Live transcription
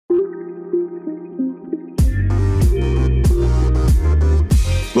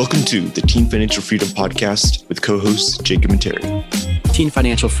Welcome to the Teen Financial Freedom Podcast with co-hosts Jacob and Terry. Teen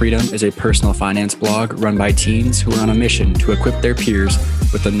Financial Freedom is a personal finance blog run by teens who are on a mission to equip their peers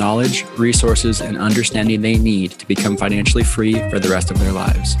with the knowledge, resources, and understanding they need to become financially free for the rest of their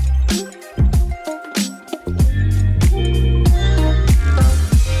lives.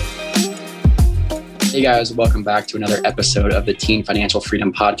 Hey guys, welcome back to another episode of the Teen Financial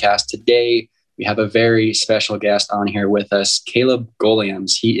Freedom Podcast. Today, we have a very special guest on here with us, Caleb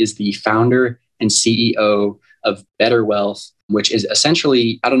Goliams. He is the founder and CEO of Better Wealth, which is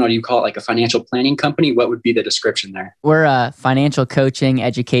essentially, I don't know, do you call it like a financial planning company? What would be the description there? We're a financial coaching,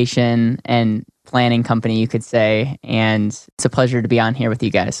 education, and planning company, you could say. And it's a pleasure to be on here with you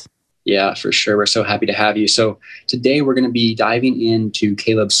guys. Yeah, for sure. We're so happy to have you. So today we're going to be diving into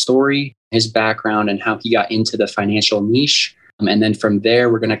Caleb's story, his background, and how he got into the financial niche. And then from there,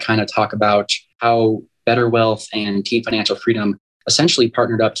 we're going to kind of talk about how Better Wealth and Teen Financial Freedom essentially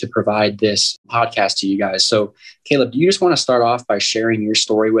partnered up to provide this podcast to you guys. So Caleb, do you just want to start off by sharing your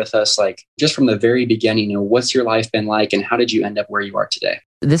story with us? Like just from the very beginning, what's your life been like and how did you end up where you are today?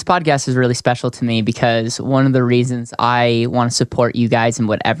 This podcast is really special to me because one of the reasons I want to support you guys in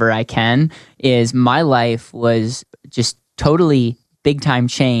whatever I can is my life was just totally big time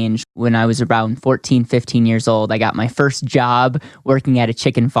change when I was around 14, 15 years old. I got my first job working at a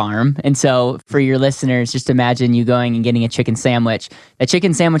chicken farm. And so for your listeners, just imagine you going and getting a chicken sandwich. That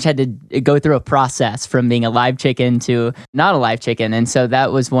chicken sandwich had to go through a process from being a live chicken to not a live chicken. And so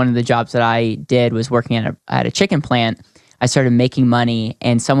that was one of the jobs that I did, was working at a chicken plant. I started making money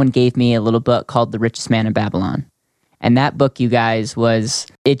and someone gave me a little book called The Richest Man in Babylon. And that book, you guys,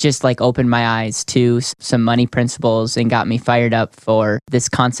 it just like opened my eyes to some money principles and got me fired up for this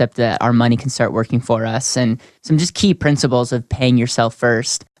concept that our money can start working for us and some just key principles of paying yourself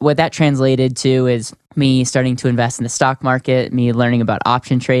first. What that translated to is me starting to invest in the stock market, me learning about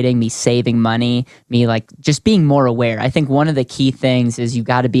option trading, me saving money, me like just being more aware. I think one of the key things is you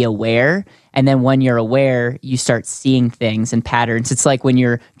got to be aware. And then when you're aware, you start seeing things and patterns. It's like when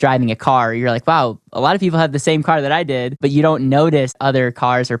you're driving a car, you're like, wow, a lot of people have the same car that I did, but you don't notice other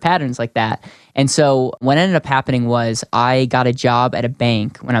cars or patterns like that. And so what ended up happening was I got a job at a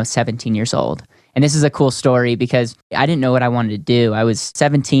bank when I was 17 years old. And this is a cool story because I didn't know what I wanted to do. I was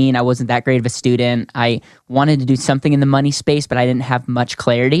 17. I wasn't that great of a student. I wanted to do something in the money space, but I didn't have much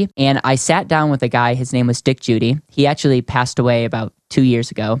clarity. And I sat down with a guy. His name was Dick Judy. He actually passed away about 2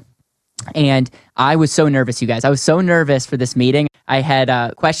 years ago. And I was so nervous, you guys. I was so nervous for this meeting. I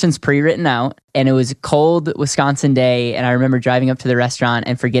had questions pre-written out, and it was a cold Wisconsin day. And I remember driving up to the restaurant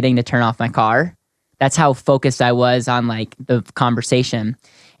and forgetting to turn off my car. That's how focused I was on like the conversation.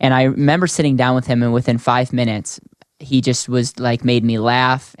 And I remember sitting down with him, and within 5 minutes, he just was like, made me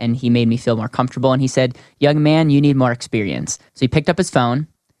laugh and he made me feel more comfortable. And he said, young man, you need more experience. So he picked up his phone,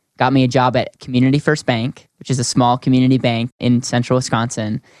 got me a job at Community First Bank, which is a small community bank in central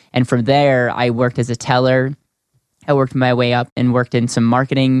Wisconsin. And from there, I worked as a teller. I worked my way up and worked in some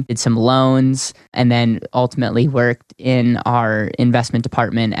marketing, did some loans, and then ultimately worked in our investment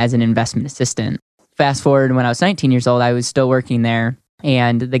department as an investment assistant. Fast forward, when I was 19 years old, I was still working there.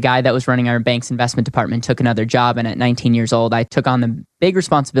 And the guy that was running our bank's investment department took another job. And at 19 years old, I took on the big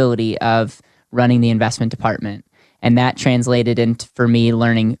responsibility of running the investment department. And that translated into, for me,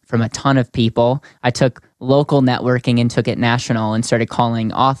 learning from a ton of people. I took local networking and took it national and started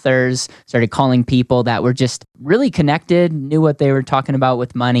calling authors, started calling people that were just really connected, knew what they were talking about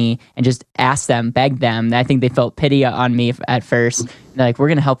with money, and just asked them, begged them. I think they felt pity on me at first. They're like, we're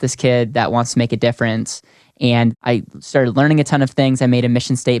going to help this kid that wants to make a difference. And I started learning a ton of things. I made a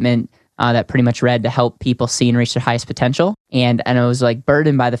mission statement that pretty much read to help people see and reach their highest potential. And I was like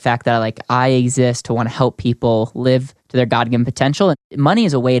burdened by the fact that I exist to want to help people live to their God-given potential. And money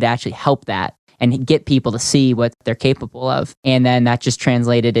is a way to actually help that and get people to see what they're capable of. And then that just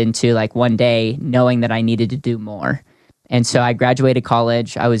translated into like one day knowing that I needed to do more. And so I graduated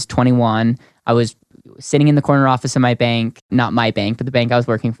college. I was 21. I was sitting in the corner office of my bank, not my bank, but the bank I was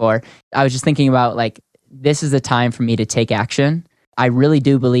working for. I was just thinking about this is the time for me to take action. I really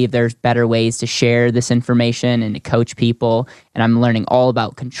do believe there's better ways to share this information and to coach people. And I'm learning all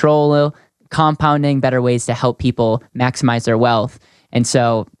about control, compounding, better ways to help people maximize their wealth. And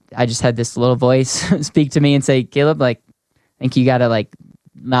so I just had this little voice speak to me and say, Caleb, I think you got to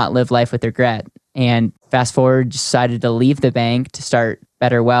not live life with regret. And fast forward, decided to leave the bank to start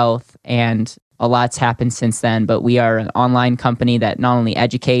Better Wealth. And a lot's happened since then, but we are an online company that not only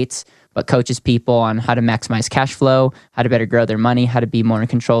educates, but coaches people on how to maximize cash flow, how to better grow their money, how to be more in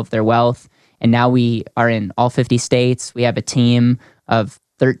control of their wealth. And now we are in all 50 states. We have a team of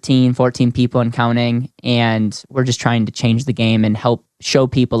 13, 14 people and counting, and we're just trying to change the game and help show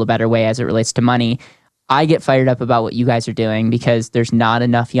people a better way as it relates to money. I get fired up about what you guys are doing because there's not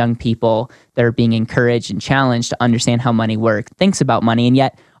enough young people that are being encouraged and challenged to understand how money works, thinks about money, and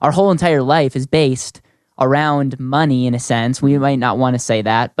yet our whole entire life is based around money in a sense. We might not want to say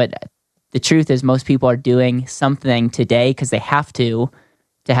that, but the truth is most people are doing something today because they have to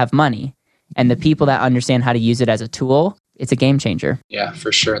have money. And the people that understand how to use it as a tool, it's a game changer. Yeah,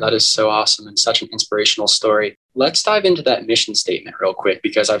 for sure. That is so awesome and such an inspirational story. Let's dive into that mission statement real quick,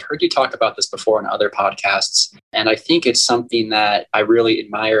 because I've heard you talk about this before in other podcasts. And I think it's something that I really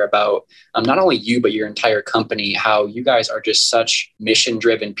admire about not only you, but your entire company, how you guys are just such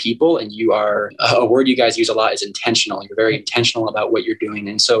mission-driven people. And you are, a word you guys use a lot is intentional. You're very intentional about what you're doing.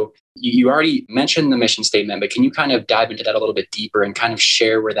 And so you already mentioned the mission statement, but can you kind of dive into that a little bit deeper and kind of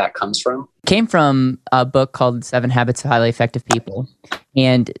share where that comes from? It came from a book called 7 Habits of Highly Effective People.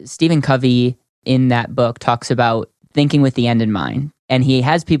 And Stephen Covey in that book talks about thinking with the end in mind. And he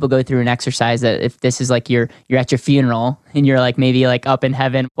has people go through an exercise that if this is like you're at your funeral and you're like maybe like up in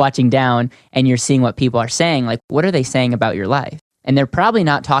heaven watching down and you're seeing what people are saying, like what are they saying about your life? And they're probably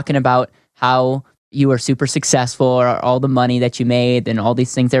not talking about how you were super successful or all the money that you made and all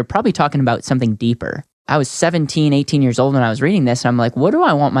these things. They're probably talking about something deeper. I was 17, 18 years old when I was reading this, and I'm like, what do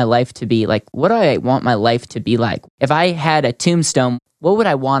I want my life to be? Like, what do I want my life to be like? If I had a tombstone, what would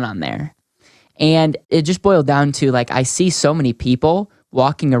I want on there? And it just boiled down to like, I see so many people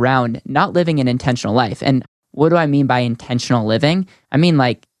walking around not living an intentional life. And what do I mean by intentional living? I mean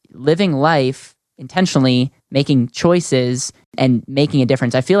like living life intentionally, making choices and making a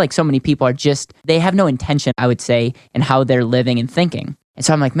difference. I feel like so many people are just, they have no intention, I would say, in how they're living and thinking. And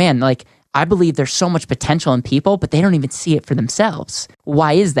so I'm like, man, like, I believe there's so much potential in people, but they don't even see it for themselves.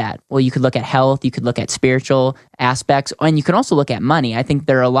 Why is that? Well, you could look at health, you could look at spiritual aspects, and you can also look at money. I think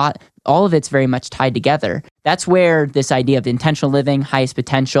there are a lot, all of it's very much tied together. That's where this idea of intentional living, highest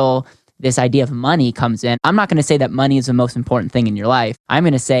potential, this idea of money comes in. I'm not going to say that money is the most important thing in your life. I'm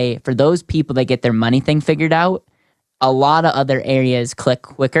going to say for those people that get their money thing figured out, a lot of other areas click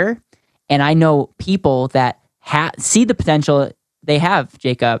quicker. And I know people that see the potential they have,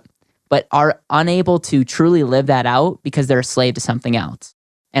 Jacob, but are unable to truly live that out because they're a slave to something else.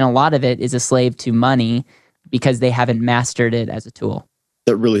 And a lot of it is a slave to money because they haven't mastered it as a tool.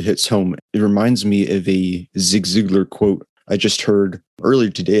 That really hits home. It reminds me of a Zig Ziglar quote I just heard earlier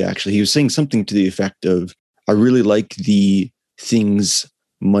today, actually. He was saying something to the effect of, I really like the things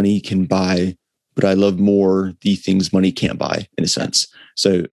money can buy, but I love more the things money can't buy, in a sense.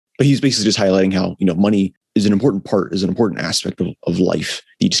 So, but he's basically just highlighting how, money is an important part, is an important aspect of life.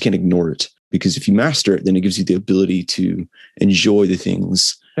 You just can't ignore it, because if you master it, then it gives you the ability to enjoy the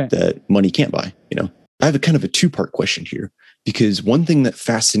things that money can't buy. I have a kind of a two-part question here, because one thing that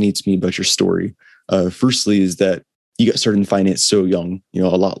fascinates me about your story, firstly, is that you got started in finance so young, a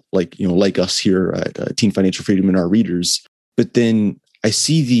lot like us here at Teen Financial Freedom and our readers. But then I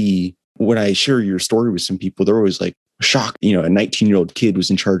see when I share your story with some people, they're always like, shocked. A 19-year-old kid was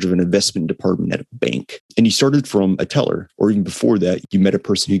in charge of an investment department at a bank. And you started from a teller, or even before that, you met a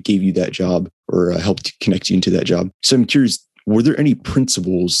person who gave you that job or helped connect you into that job. So I'm curious, were there any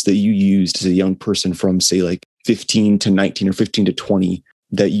principles that you used as a young person from, say, like 15 to 19 or 15 to 20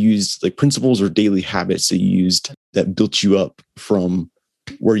 that used like principles or daily habits that you used that built you up from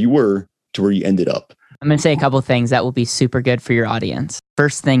where you were to where you ended up? I'm going to say a couple of things that will be super good for your audience.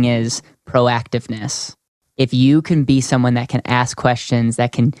 First thing is proactiveness. If you can be someone that can ask questions,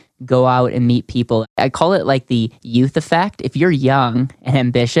 that can go out and meet people, I call it like the youth effect. If you're young and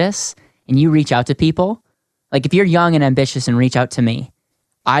ambitious and you reach out to people, like if you're young and ambitious and reach out to me,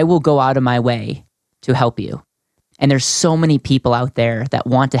 I will go out of my way to help you. And there's so many people out there that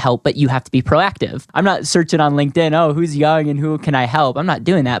want to help, but you have to be proactive. I'm not searching on LinkedIn, who's young and who can I help? I'm not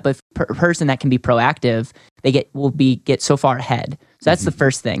doing that. But a person that can be proactive, will get so far ahead. So that's the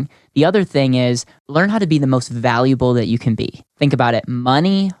first thing. The other thing is learn how to be the most valuable that you can be. Think about it.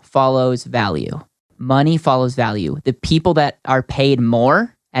 Money follows value. Money follows value. The people that are paid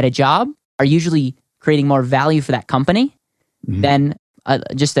more at a job are usually creating more value for that company than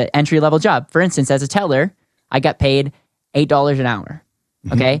just an entry-level job. For instance, as a teller, I got paid $8 an hour,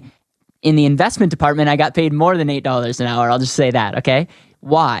 okay? In the investment department, I got paid more than $8 an hour. I'll just say that, okay?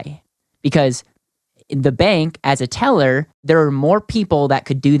 Why? Because in the bank, as a teller, there are more people that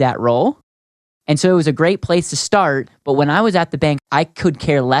could do that role. And so it was a great place to start. But when I was at the bank, I could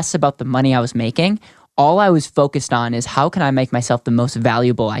care less about the money I was making. All I was focused on is how can I make myself the most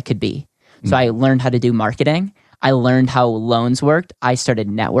valuable I could be? So I learned how to do marketing. I learned how loans worked. I started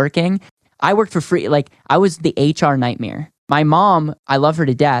networking. I worked for free. Like I was the HR nightmare. My mom, I love her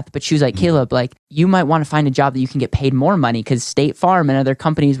to death, but she was like, Caleb, like you might want to find a job that you can get paid more money because State Farm and other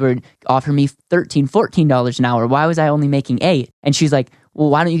companies would offer me $13, $14 an hour. Why was I only making $8? And she's like, well,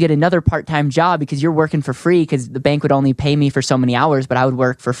 why don't you get another part-time job because you're working for free because the bank would only pay me for so many hours, but I would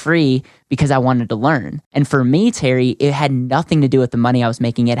work for free because I wanted to learn. And for me, Terry, it had nothing to do with the money I was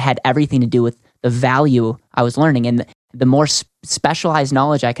making. It had everything to do with the value I was learning. And the more specialized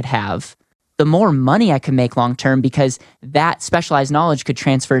knowledge I could have, the more money I could make long-term because that specialized knowledge could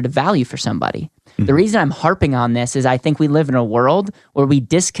transfer to value for somebody. Mm-hmm. The reason I'm harping on this is I think we live in a world where we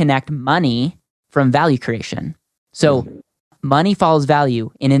disconnect money from value creation. So money follows value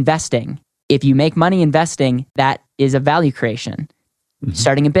in investing. If you make money investing, that is a value creation. Mm-hmm.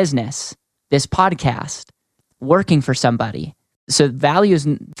 Starting a business, this podcast, working for somebody. So value is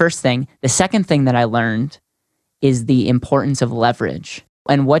the first thing. The second thing that I learned is the importance of leverage.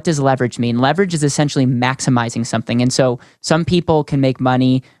 And what does leverage mean? Leverage is essentially maximizing something. And so some people can make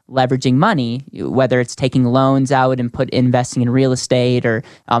money leveraging money, whether it's taking loans out and investing in real estate, or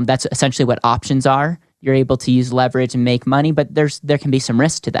that's essentially what options are. You're able to use leverage and make money, but there can be some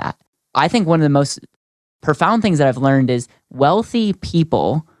risk to that. I think one of the most profound things that I've learned is wealthy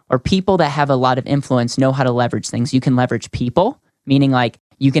people or people that have a lot of influence know how to leverage things. You can leverage people, meaning like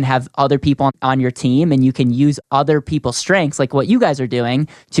you can have other people on your team and you can use other people's strengths, like what you guys are doing,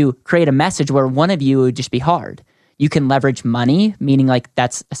 to create a message where one of you would just be hard. You can leverage money, meaning like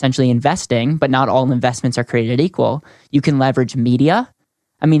that's essentially investing, but not all investments are created equal. You can leverage media.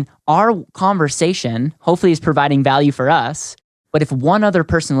 I mean, our conversation hopefully is providing value for us, but if one other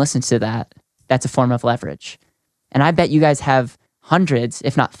person listens to that, that's a form of leverage. And I bet you guys have hundreds,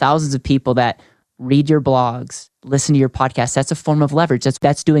 if not thousands of people that read your blogs, listen to your podcast. That's a form of leverage.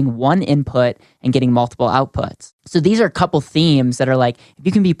 That's doing one input and getting multiple outputs. So these are a couple themes that are like, if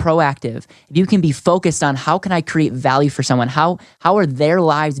you can be proactive, if you can be focused on how can I create value for someone, how are their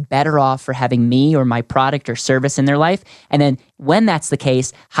lives better off for having me or my product or service in their life? And then when that's the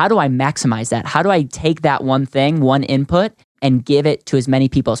case, how do I maximize that? How do I take that one thing, one input, and give it to as many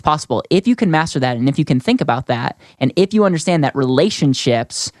people as possible? If you can master that, and if you can think about that, and if you understand that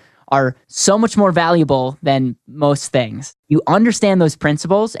relationships are so much more valuable than most things. You understand those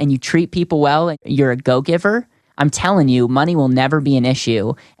principles and you treat people well and you're a go-giver. I'm telling you, money will never be an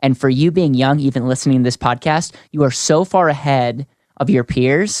issue. And for you being young, even listening to this podcast, you are so far ahead of your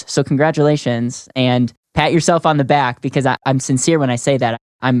peers. So congratulations and pat yourself on the back, because I'm sincere when I say that.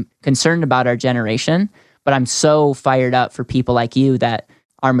 I'm concerned about our generation, but I'm so fired up for people like you that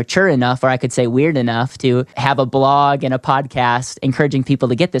are mature enough, or I could say weird enough, to have a blog and a podcast encouraging people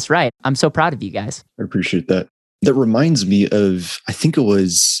to get this right. I'm so proud of you guys. I appreciate that. That reminds me of, I think it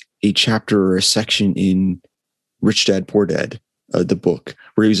was a chapter or a section in Rich Dad, Poor Dad, the book,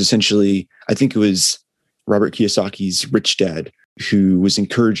 where he was essentially, I think it was Robert Kiyosaki's Rich Dad, who was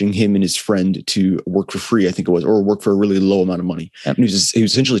encouraging him and his friend to work for free, I think it was, or work for a really low amount of money. Yep. And he was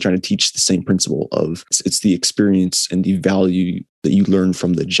essentially trying to teach the same principle of it's the experience and the value that you learn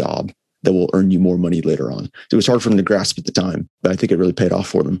from the job that will earn you more money later on. It was hard for them to grasp at the time, but I think it really paid off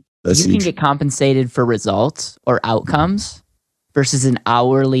for them. You can get compensated for results or outcomes versus an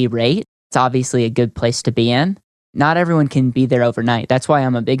hourly rate. It's obviously a good place to be in. Not everyone can be there overnight. That's why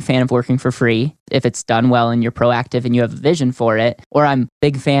I'm a big fan of working for free if it's done well and you're proactive and you have a vision for it. Or I'm a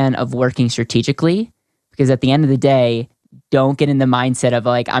big fan of working strategically, because at the end of the day, don't get in the mindset of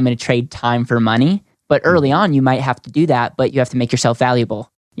like, I'm going to trade time for money. But early on, you might have to do that, but you have to make yourself valuable.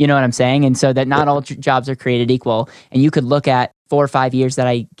 You know what I'm saying? And so that not all jobs are created equal. And you could look at 4 or 5 years that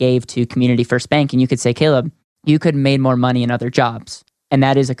I gave to Community First Bank, and you could say, Caleb, you could have made more money in other jobs. And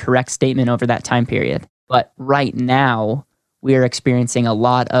that is a correct statement over that time period. But right now, we are experiencing a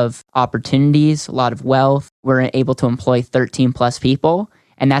lot of opportunities, a lot of wealth. We're able to employ 13 plus people.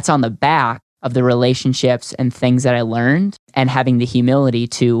 And that's on the back of the relationships and things that I learned, and having the humility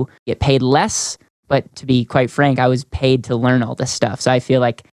to get paid less. But to be quite frank, I was paid to learn all this stuff. So I feel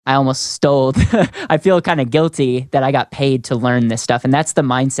like I almost stole, I feel kind of guilty that I got paid to learn this stuff. And that's the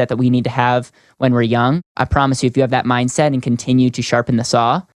mindset that we need to have when we're young. I promise you, if you have that mindset and continue to sharpen the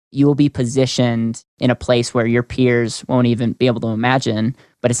saw, you will be positioned in a place where your peers won't even be able to imagine,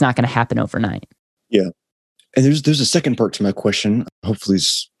 but it's not going to happen overnight. Yeah. And there's a second part to my question. Hopefully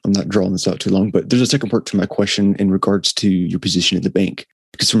I'm not drawing this out too long, but there's a second part to my question in regards to your position at the bank.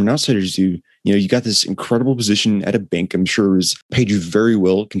 Because from an outsider's view, you got this incredible position at a bank. I'm sure it was paid you very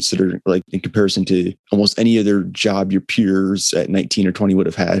well, considered like in comparison to almost any other job your peers at 19 or 20 would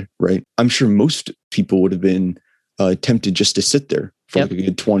have had, right? I'm sure most people would have been tempted just to sit there for like a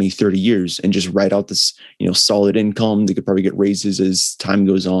good 20, 30 years and just write out this, solid income. They could probably get raises as time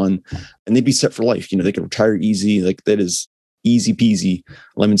goes on, and they'd be set for life. They could retire easy. Like that is easy peasy,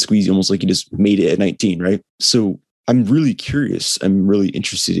 lemon squeezy, almost like you just made it at 19, right? So I'm really curious. I'm really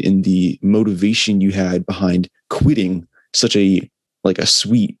interested in the motivation you had behind quitting such a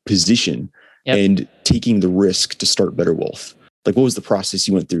sweet position and taking the risk to start Better Wealth. Like, what was the process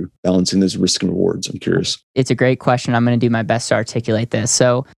you went through balancing those risk and rewards? I'm curious. It's a great question. I'm going to do my best to articulate this.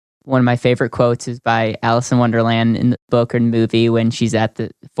 So one of my favorite quotes is by Alice in Wonderland in the book or movie when she's at the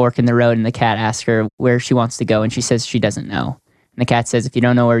fork in the road and the cat asks her where she wants to go. And she says she doesn't know. And the cat says, if you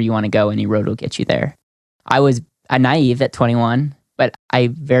don't know where you want to go, any road will get you there. I was naive at 21, but I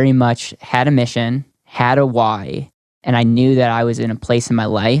very much had a mission, had a why, and I knew that I was in a place in my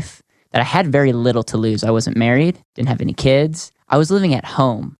life that I had very little to lose. I wasn't married, didn't have any kids. I was living at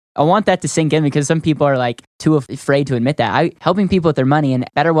home. I want that to sink in because some people are like too afraid to admit that. Helping people with their money, and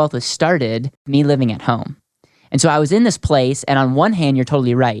Better Wealth was started me living at home. And so I was in this place, and on one hand, you're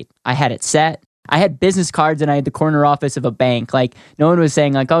totally right. I had it set. I had business cards and I had the corner office of a bank. Like, no one was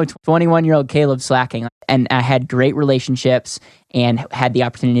saying like, oh, 21-year-old Caleb slacking. And I had great relationships and had the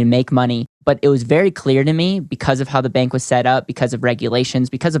opportunity to make money. But it was very clear to me because of how the bank was set up, because of regulations,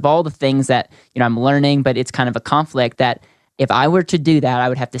 because of all the things that, I'm learning, but it's kind of a conflict that if I were to do that, I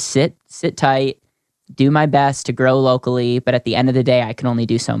would have to sit tight, do my best to grow locally. But at the end of the day, I can only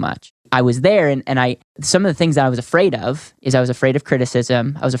do so much. I was there and some of the things that I was afraid of is I was afraid of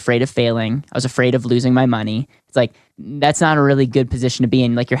criticism. I was afraid of failing. I was afraid of losing my money. It's like, that's not a really good position to be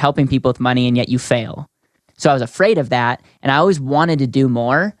in. Like, you're helping people with money and yet you fail. So I was afraid of that. And I always wanted to do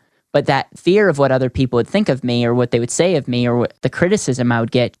more. But that fear of what other people would think of me or what they would say of me or what the criticism I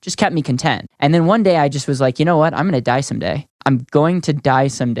would get just kept me content. And then one day I just was like, you know what? I'm going to die someday. I'm going to die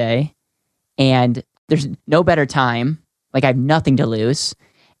someday. And there's no better time. Like, I have nothing to lose.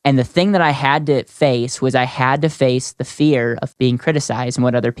 And the thing that I had to face was I had to face the fear of being criticized and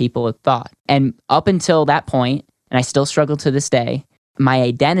what other people had thought. And up until that point, and I still struggle to this day, my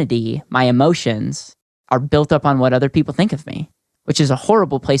identity, my emotions are built up on what other people think of me, which is a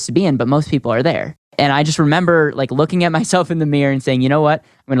horrible place to be in, but most people are there. And I just remember like looking at myself in the mirror and saying, you know what?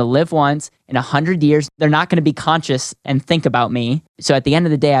 I'm going to live once. In 100 years, they're not going to be conscious and think about me. So at the end of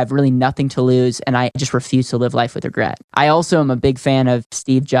the day, I have really nothing to lose. And I just refuse to live life with regret. I also am a big fan of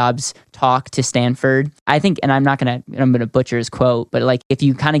Steve Jobs' talk to Stanford. I think, and I'm going to butcher his quote, but like if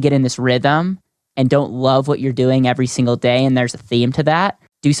you kind of get in this rhythm and don't love what you're doing every single day, and there's a theme to that,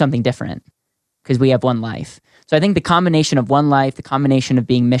 do something different because we have one life. So I think the combination of one life, the combination of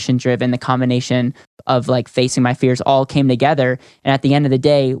being mission driven, the combination of like facing my fears all came together. And at the end of the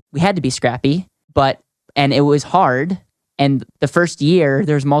day, we had to be scrappy, and it was hard. And the first year,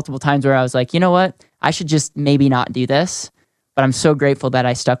 there's multiple times where I was like, you know what? I should just maybe not do this. But I'm so grateful that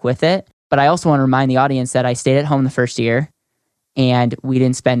I stuck with it. But I also want to remind the audience that I stayed at home the first year and we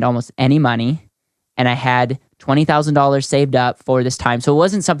didn't spend almost any money. And I had $20,000 saved up for this time. So it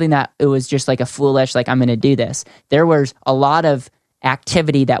wasn't something that it was just like a foolish, like I'm going to do this. There was a lot of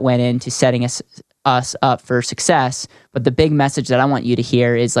activity that went into setting us up for success. But the big message that I want you to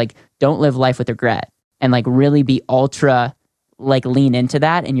hear is like, don't live life with regret and like really be ultra, like lean into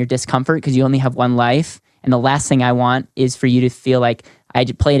that and your discomfort because you only have one life. And the last thing I want is for you to feel like I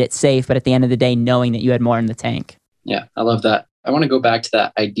played it safe, but at the end of the day, knowing that you had more in the tank. Yeah, I love that. I want to go back to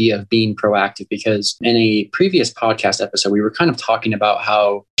that idea of being proactive because in a previous podcast episode, we were kind of talking about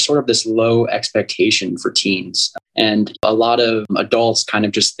how sort of this low expectation for teens. And a lot of adults kind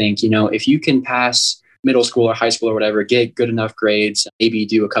of just think, if you can pass middle school or high school or whatever, get good enough grades, maybe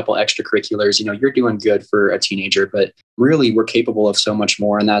do a couple extracurriculars, you're doing good for a teenager, but really we're capable of so much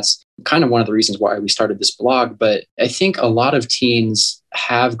more. And that's kind of one of the reasons why we started this blog. But I think a lot of teens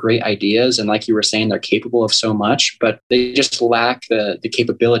have great ideas. And like you were saying, they're capable of so much, but they just lack the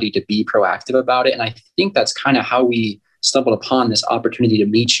capability to be proactive about it. And I think that's kind of how we stumbled upon this opportunity to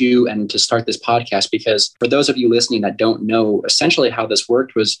meet you and to start this podcast. Because for those of you listening that don't know, essentially how this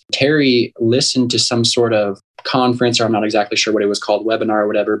worked was Terry listened to some sort of conference, or I'm not exactly sure what it was called, webinar or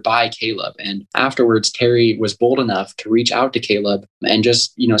whatever, by Caleb. And afterwards, Terry was bold enough to reach out to Caleb and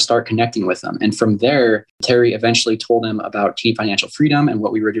just, start connecting with him. And from there, Terry eventually told him about Teen Financial Freedom and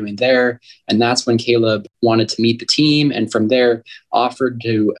what we were doing there. And that's when Caleb wanted to meet the team. And from there, offered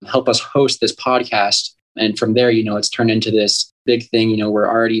to help us host this podcast. And from there, it's turned into this big thing. We're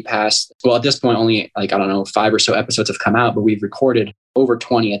already past, well, at this point, only 5 or so episodes have come out, but we've recorded over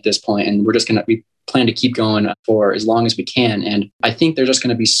 20 at this point, and we plan to keep going for as long as we can. And I think there's just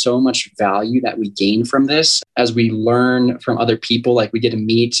going to be so much value that we gain from this as we learn from other people. Like, we get to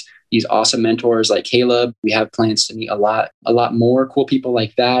meet these awesome mentors like Caleb. We have plans to meet a lot more cool people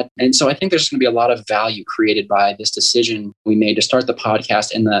like that. And so I think there's going to be a lot of value created by this decision we made to start the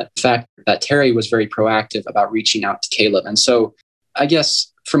podcast, and the fact that Terry was very proactive about reaching out to Caleb. And so I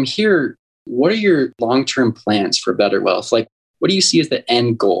guess from here, what are your long-term plans for Better Wealth? Like, what do you see as the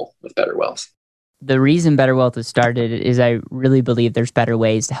end goal with Better Wealth? The reason Better Wealth was started is I really believe there's better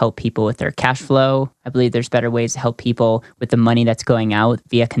ways to help people with their cash flow. I believe there's better ways to help people with the money that's going out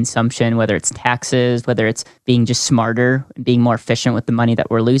via consumption, whether it's taxes, whether it's being just smarter, being more efficient with the money that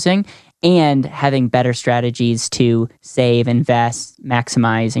we're losing, and having better strategies to save, invest,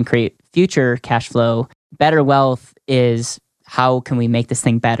 maximize, and create future cash flow. Better Wealth is how can we make this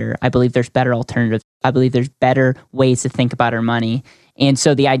thing better? I believe there's better alternatives. I believe there's better ways to think about our money. And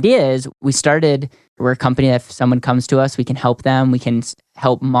so the idea is we're a company that if someone comes to us, we can help them. We can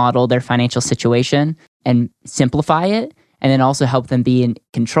help model their financial situation and simplify it, and then also help them be in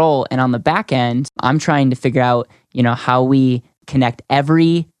control. And on the back end, I'm trying to figure out, how we connect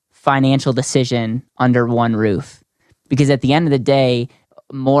every financial decision under one roof. Because at the end of the day,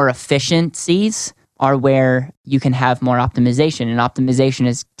 more efficiencies are where you can have more optimization. And optimization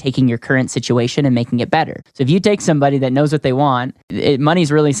is taking your current situation and making it better. So if you take somebody that knows what they want,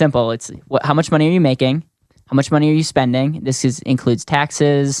 money's really simple. It's how much money are you making? How much money are you spending? Includes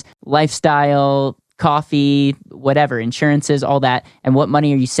taxes, lifestyle, coffee, whatever, insurances, all that. And what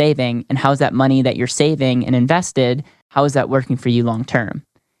money are you saving? And how's that money that you're saving and invested, how is that working for you long term?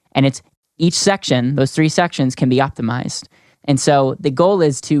 And it's each section, those 3 sections can be optimized. And so the goal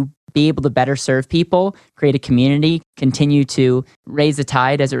is to be able to better serve people, create a community, continue to raise the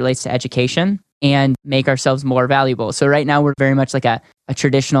tide as it relates to education, and make ourselves more valuable. So right now we're very much like a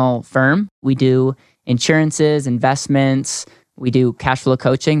traditional firm. We do insurances, investments, we do cash flow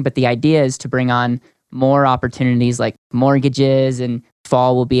coaching, but the idea is to bring on more opportunities like mortgages, and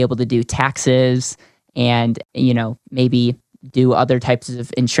fall we'll be able to do taxes and, maybe do other types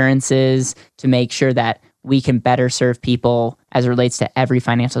of insurances to make sure that we can better serve people as it relates to every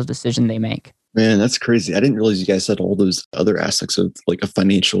financial decision they make. Man, that's crazy. I didn't realize you guys had all those other aspects of like a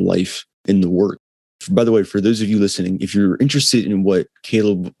financial life in the work. By the way, for those of you listening, if you're interested in what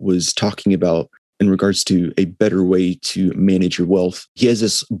Caleb was talking about in regards to a better way to manage your wealth, he has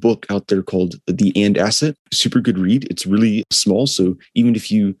this book out there called The And Asset. Super good read. It's really small. So even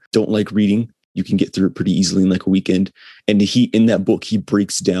if you don't like reading, you can get through it pretty easily in like a weekend. And in that book, he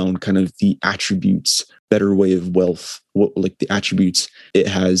breaks down kind of the attributes, better way of wealth, what like the attributes it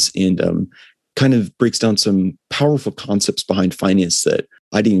has, and kind of breaks down some powerful concepts behind finance that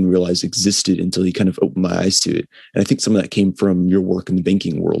I didn't even realize existed until he kind of opened my eyes to it. And I think some of that came from your work in the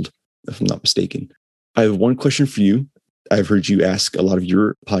banking world, if I'm not mistaken. I have one question for you. I've heard you ask a lot of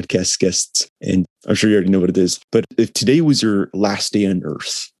your podcast guests, and I'm sure you already know what it is. But if today was your last day on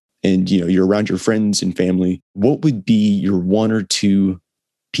earth, and you're around your friends and family, what would be your 1 or 2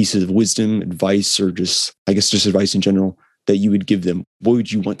 pieces of wisdom, advice, or just advice in general that you would give them? What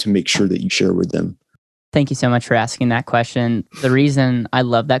would you want to make sure that you share with them? Thank you so much for asking that question. The reason I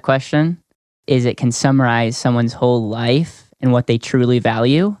love that question is it can summarize someone's whole life and what they truly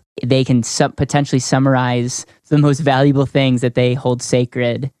value. They can potentially summarize the most valuable things that they hold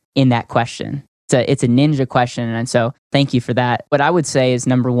sacred in that question. It's a ninja question. And so thank you for that. What I would say is,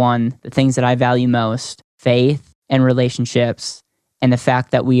 number 1, the things that I value most, faith and relationships, and the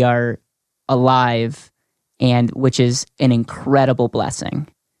fact that we are alive, and which is an incredible blessing.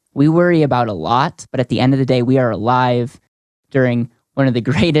 We worry about a lot, but at the end of the day, we are alive during one of the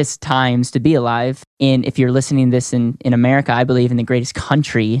greatest times to be alive. And if you're listening to this in America, I believe in the greatest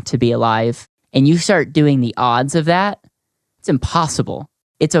country to be alive. And you start doing the odds of that, it's impossible.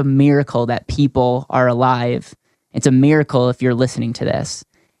 It's a miracle that people are alive. It's a miracle if you're listening to this.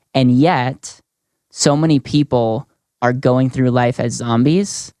 And yet, so many people are going through life as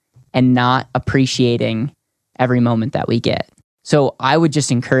zombies and not appreciating every moment that we get. So I would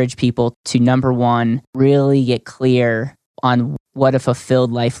just encourage people to, number 1, really get clear on what a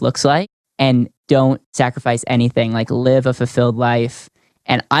fulfilled life looks like, and don't sacrifice anything. Like, live a fulfilled life.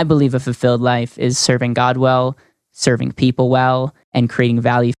 And I believe a fulfilled life is serving God well, serving people well, and creating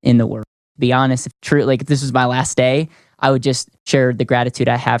value in the world. To be honest, if this was my last day, I would just share the gratitude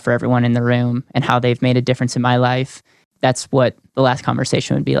I have for everyone in the room and how they've made a difference in my life. That's what the last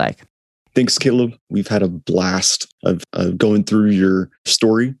conversation would be like. Thanks, Caleb. We've had a blast of going through your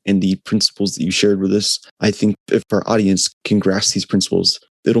story and the principles that you shared with us. I think if our audience can grasp these principles,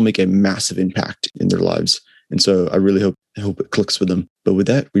 it'll make a massive impact in their lives. And so I really hope it clicks with them. But with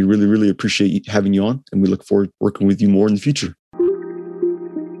that, we really, really appreciate having you on, and we look forward to working with you more in the future.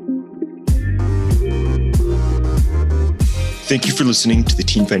 Thank you for listening to the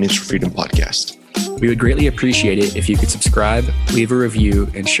Teen Financial Freedom Podcast. We would greatly appreciate it if you could subscribe, leave a review,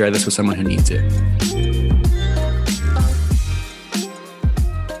 and share this with someone who needs it.